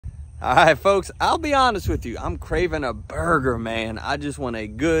All right, folks, I'll be honest with you. I'm craving a burger, man. I just want a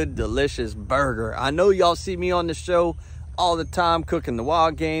good, delicious burger. I know y'all see me on the show all the time cooking the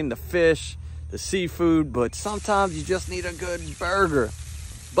wild game, the fish, the seafood, but sometimes you just need a good burger.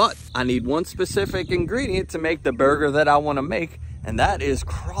 But I need one specific ingredient to make the burger that I want to make, and that is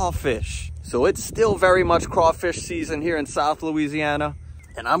crawfish. So it's still very much crawfish season here in South Louisiana,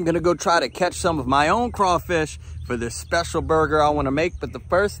 and I'm gonna go try to catch some of my own crawfish for this special burger I want to make. But the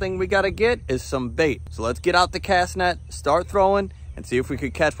first thing we got to get is some bait. So let's get out the cast net, start throwing, and see if we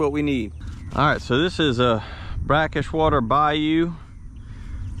could catch what we need. All right, so this is a brackish water bayou.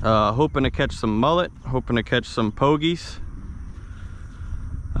 Hoping to catch some mullet, hoping to catch some pogies.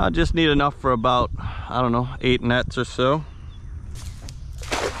 I just need enough for about, I don't know, 8 nets or so.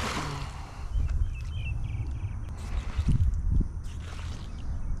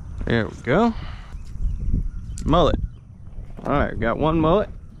 There we go. Mullet. All right, got one mullet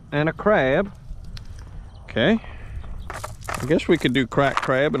and a crab. Okay. I guess we could do cracked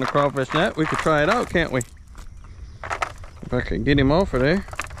crab in a crawfish net. We could try it out, can't we? If I can get him off of there.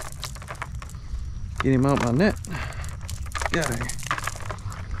 Get him out my net. Get out of here.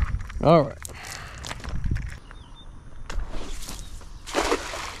 All right.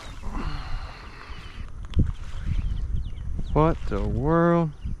 What the world?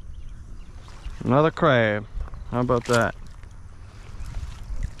 Another crab. How about that?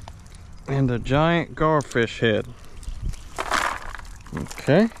 And a giant garfish head.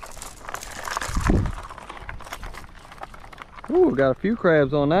 Okay. Ooh, got a few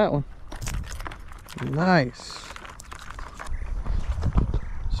crabs on that one. Nice.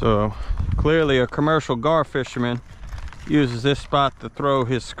 So clearly a commercial gar fisherman uses this spot to throw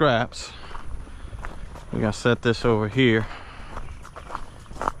his scraps. We gotta set this over here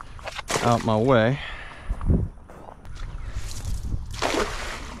out my way.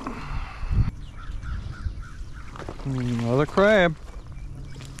 Another crab.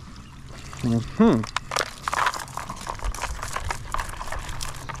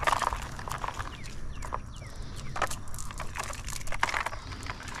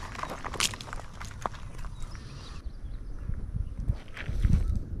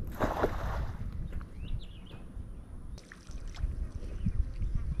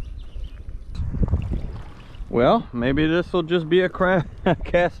 Well, maybe this will just be a crab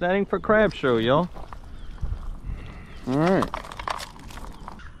cast netting for crab show, y'all. All right.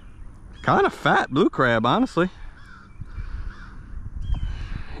 Kind of fat blue crab, honestly.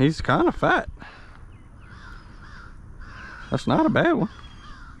 He's kind of fat. That's not a bad one.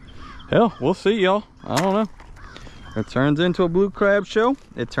 Hell, we'll see, y'all. I don't know. It turns into a blue crab show.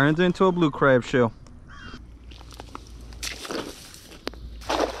 It turns into a blue crab show.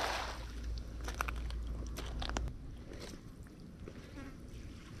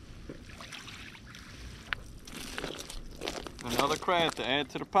 Another crab to add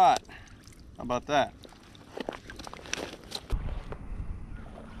to the pot. How about that?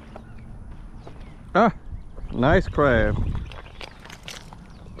 Ah, nice crab.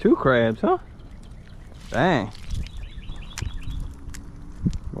 2 crabs, huh? Dang.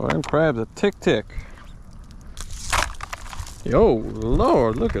 Boy, them crabs are tick. Yo,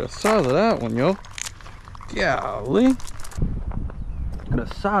 Lord, look at the size of that one, yo. Golly. Look at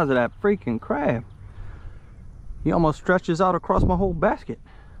the size of that freaking crab. He almost stretches out across my whole basket.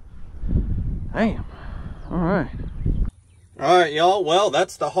 Damn. All right. All right, y'all. Well,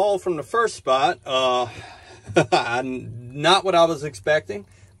 that's the haul from the first spot. Not what I was expecting,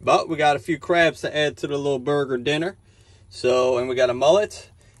 but we got a few crabs to add to the little burger dinner. So, and we got a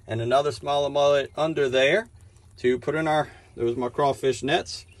mullet and another smaller mullet under there to put in our, those my crawfish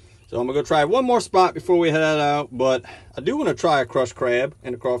nets. So I'm gonna go try one more spot before we head out, but I do want to try a crushed crab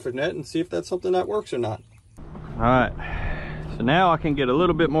in a crawfish net and see if that's something that works or not. All right, so now I can get a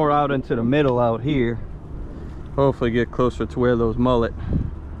little bit more out into the middle out here. Hopefully get closer to where those mullet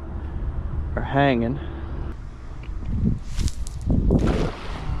are hanging.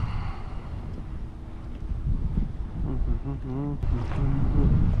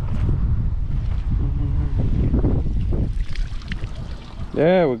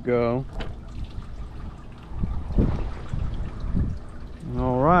 There we go.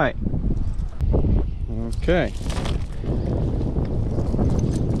 All right. Okay.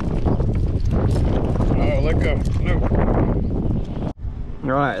 Oh, let go. No.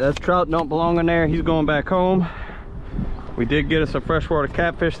 All right, that's trout don't belong in there. He's going back home. We did get us a freshwater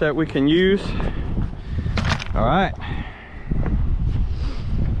catfish that we can use. All right.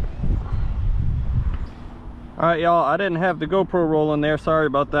 All right, y'all, I didn't have the GoPro rolling there. Sorry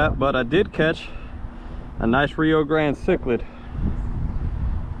about that, but I did catch a nice Rio Grande cichlid.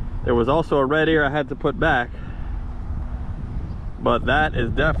 There was also a red ear I had to put back, but that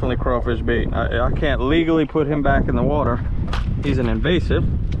is definitely crawfish bait. I can't legally put him back in the water. He's an invasive,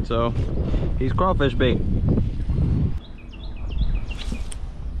 so he's crawfish bait.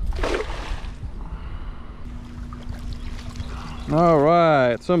 All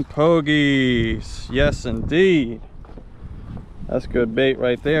right, some pogies. Yes, indeed. That's good bait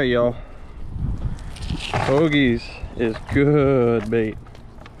right there, y'all. Pogies is good bait.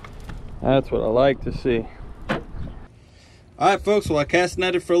 That's what I like to see. All right, folks, well, I cast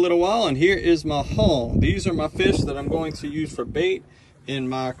netted for a little while, and here is my haul. These are my fish that I'm going to use for bait in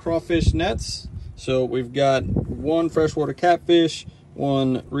my crawfish nets. So we've got one freshwater catfish,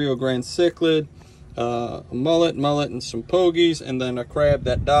 one Rio Grande cichlid, a mullet, and some pogies, and then a crab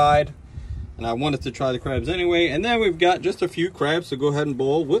that died. And I wanted to try the crabs anyway. And then we've got just a few crabs to go ahead and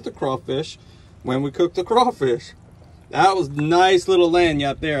boil with the crawfish when we cook the crawfish. That was nice little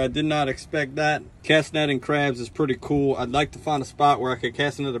lanyard there. I did not expect that. Cast netting crabs is pretty cool. I'd like to find a spot where I could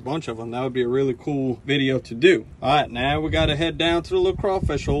cast net a bunch of them. That would be a really cool video to do. All right, now we got to head down to the little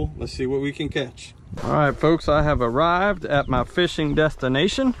crawfish hole. Let's see what we can catch. All right, folks, I have arrived at my fishing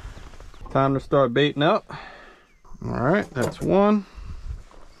destination. Time to start baiting up. All right, that's one.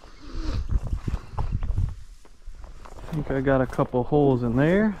 I think I got a couple holes in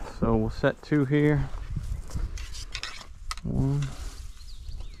there, so we'll set two here. 1,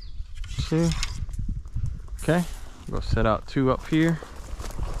 2. Okay, go set out 2 up here.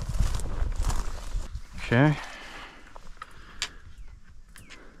 Okay.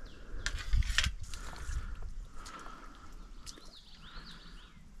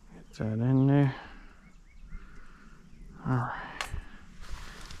 Get that in there. All right.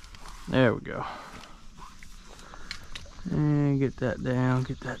 There we go. And get that down,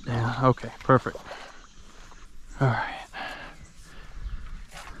 get that down. Okay, perfect. All right.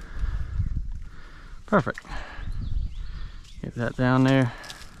 Perfect. Get that down there.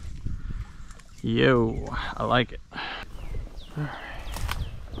 Yo, I like it. All right.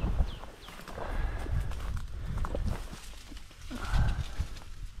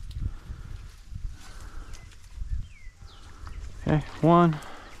 Okay, 1.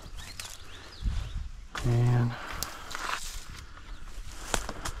 And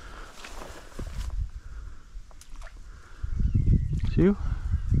 2.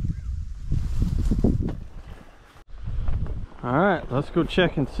 All right, let's go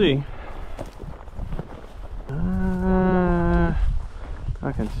check and see. I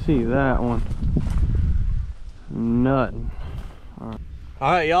can see that one. Nothing. All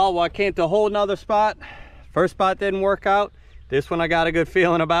right, y'all, well, I came to a whole nother spot. First spot didn't work out. This one I got a good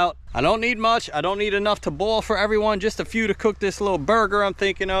feeling about. I don't need much. I don't need enough to boil for everyone, just a few to cook this little burger I'm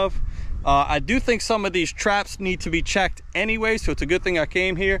thinking of. I do think some of these traps need to be checked anyway, so it's a good thing I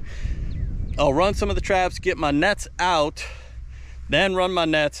came here. I'll run some of the traps, get my nets out, then run my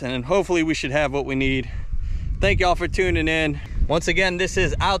nets, and then hopefully we should have what we need. Thank y'all for tuning in. Once again, this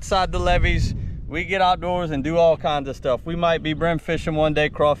is Outside the Levees. We get outdoors and do all kinds of stuff. We might be brim fishing one day,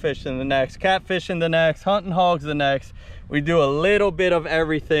 crawfishing the next, catfishing the next, hunting hogs the next. We do a little bit of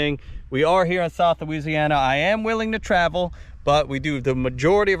everything. We are here in South Louisiana. I am willing to travel, but we do the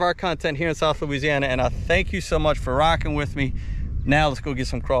majority of our content here in South Louisiana, and I thank you so much for rocking with me. Now let's go get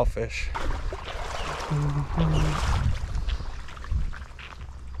some crawfish.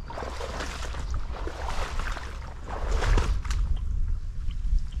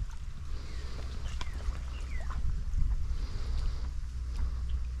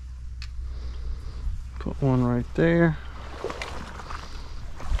 Put one right there.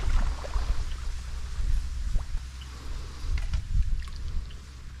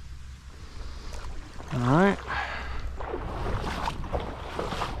 All right.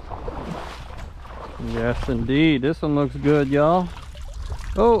 Yes, indeed. This one looks good, y'all.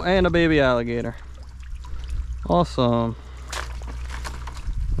 Oh, and a baby alligator. Awesome.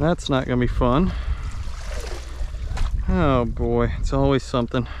 That's not gonna be fun. Oh boy, it's always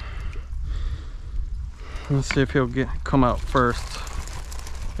something. Let's see if he'll come out first.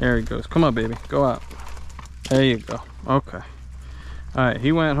 There he goes. Come on, baby. Go out. There you go. Okay. All right,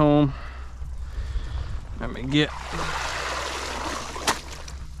 he went home. Let me get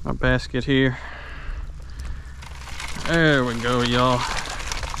my basket here. There we go, y'all.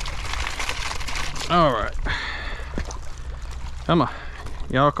 All right. Come on.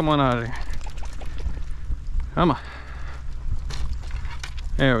 Y'all come on out of here. Come on.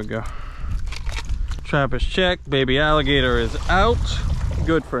 There we go. Trap is checked. Baby alligator is out.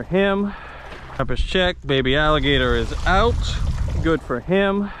 Good for him. Trap is checked. Baby alligator is out. Good for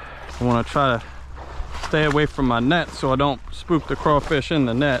him. I want to try to stay away from my net so I don't spook the crawfish in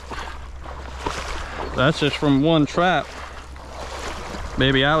the net. That's just from one trap.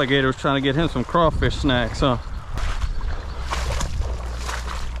 Baby alligator was trying to get him some crawfish snacks, huh?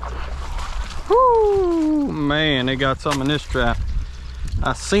 Whoo, man, they got some in this trap.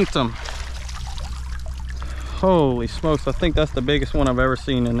 I seen them. Holy smokes, I think that's the biggest one I've ever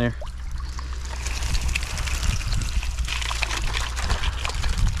seen in there.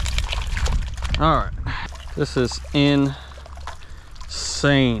 All right, this is insane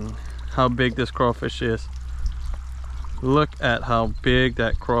how big this crawfish is. Look at how big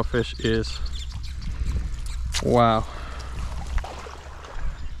that crawfish is. Wow.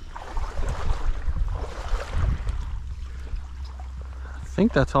 I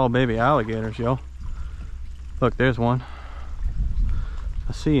think that's all baby alligators, yo. Look, there's one.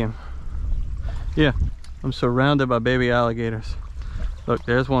 I see him. Yeah, I'm surrounded by baby alligators. Look,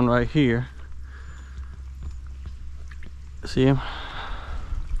 there's one right here. See him?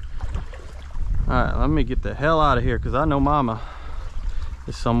 All right, let me get the hell out of here because I know mama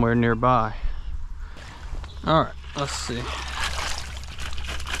is somewhere nearby. All right, let's see.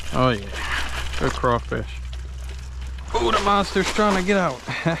 Oh yeah, good crawfish. Oh, the monster's trying to get out.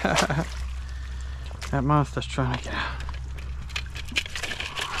 That monster's trying to get out.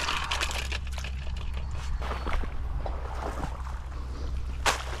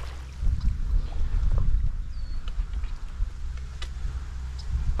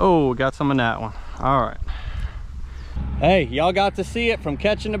 Oh, got some in that one. All right. Hey, y'all got to see it from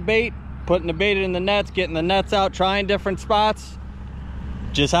catching the bait, putting the bait in the nets, getting the nets out, trying different spots.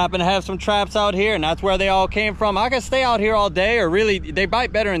 Just happen to have some traps out here, and that's where they all came from. I can stay out here all day, or really, they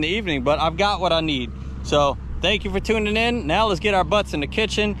bite better in the evening, but I've got what I need. So thank you for tuning in. Now let's get our butts in the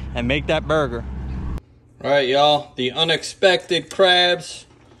kitchen and make that burger. All right, y'all, the unexpected crabs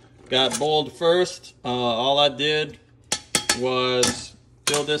got boiled first. All I did was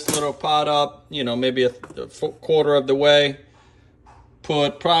fill this little pot up, you know, maybe a quarter of the way.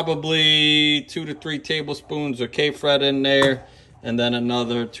 Put probably 2 to 3 tablespoons of K-Fred in there, and then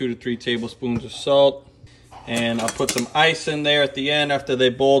another 2 to 3 tablespoons of salt. And I'll put some ice in there at the end after they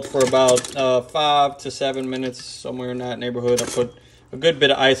boiled for about 5 to 7 minutes, somewhere in that neighborhood. I put a good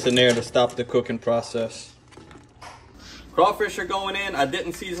bit of ice in there to stop the cooking process. Crawfish are going in. I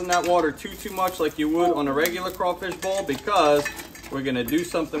didn't season that water too much like you would on a regular crawfish bowl because we're gonna do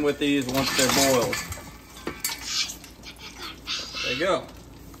something with these once they're boiled. There you go.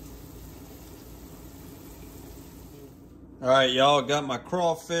 All right, y'all, got my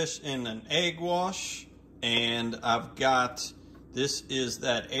crawfish in an egg wash, and I've got, this is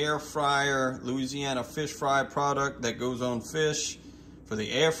that air fryer Louisiana fish fry product that goes on fish for the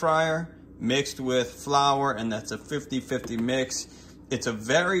air fryer, mixed with flour, and that's a 50-50 mix. It's a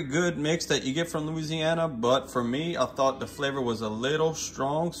very good mix that you get from Louisiana, but for me, I thought the flavor was a little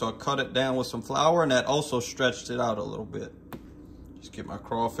strong, so I cut it down with some flour, and that also stretched it out a little bit. Just get my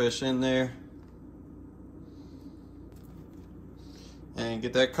crawfish in there. And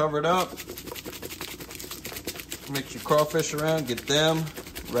get that covered up. Mix your crawfish around, get them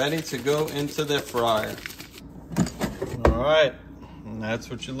ready to go into the fryer. All right, and that's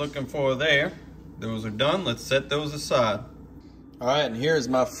what you're looking for there. Those are done, let's set those aside. All right, and here's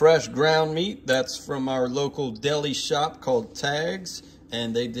my fresh ground meat. That's from our local deli shop called Tags,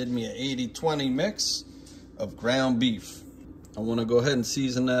 and they did me an 80-20 mix of ground beef. I wanna go ahead and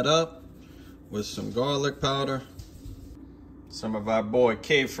season that up with some garlic powder, some of our boy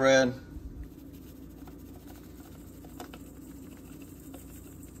K-Fred,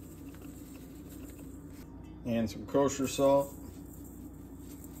 and some kosher salt.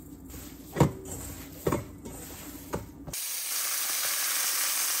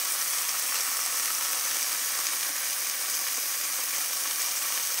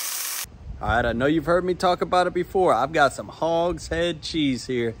 All right, I know you've heard me talk about it before. I've got some hog's head cheese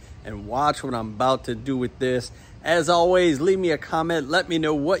here, and watch what I'm about to do with this. As always, leave me a comment. Let me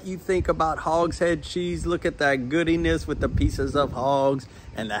know what you think about hog's head cheese. Look at that goodiness with the pieces of hogs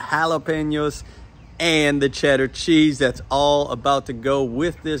and the jalapenos and the cheddar cheese. That's all about to go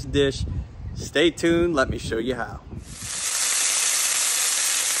with this dish. Stay tuned. Let me show you how.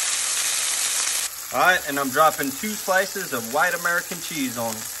 All right, and I'm dropping 2 slices of white American cheese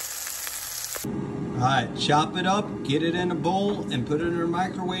on it. All right, chop it up, get it in a bowl, and put it in a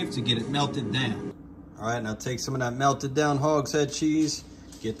microwave to get it melted down. All right, now take some of that melted down hog's head cheese,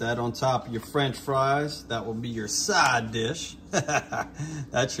 get that on top of your French fries. That will be your side dish.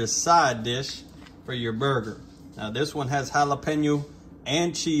 That's your side dish for your burger. Now this one has jalapeno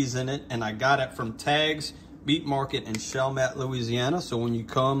and cheese in it, and I got it from Tags Meat Market in Chalmette, Louisiana. So when you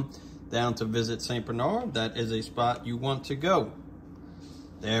come down to visit St. Bernard, that is a spot you want to go.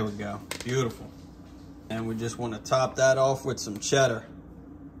 There we go, beautiful. And we just want to top that off with some cheddar.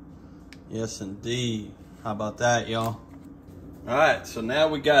 Yes, indeed. How about that, y'all? All right, so now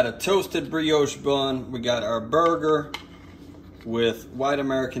we got a toasted brioche bun. We got our burger with white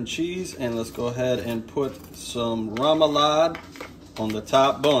American cheese, and let's go ahead and put some remoulade on the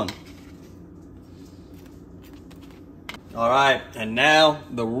top bun. All right, and now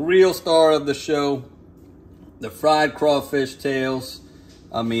the real star of the show, the fried crawfish tails.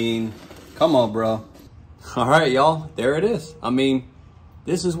 I mean, come on, bro. All right, y'all, there it is. I mean,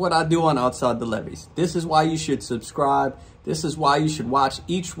 this is what I do on Outside the Levees. This is why you should subscribe. This is why you should watch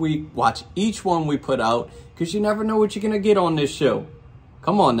each week, watch each one we put out, because you never know what you're going to get on this show.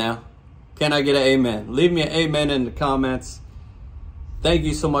 Come on now. Can I get an amen? Leave me an amen in the comments. Thank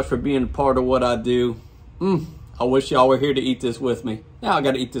you so much for being a part of what I do. I wish y'all were here to eat this with me. Now I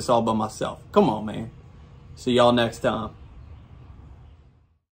got to eat this all by myself. Come on, man. See y'all next time.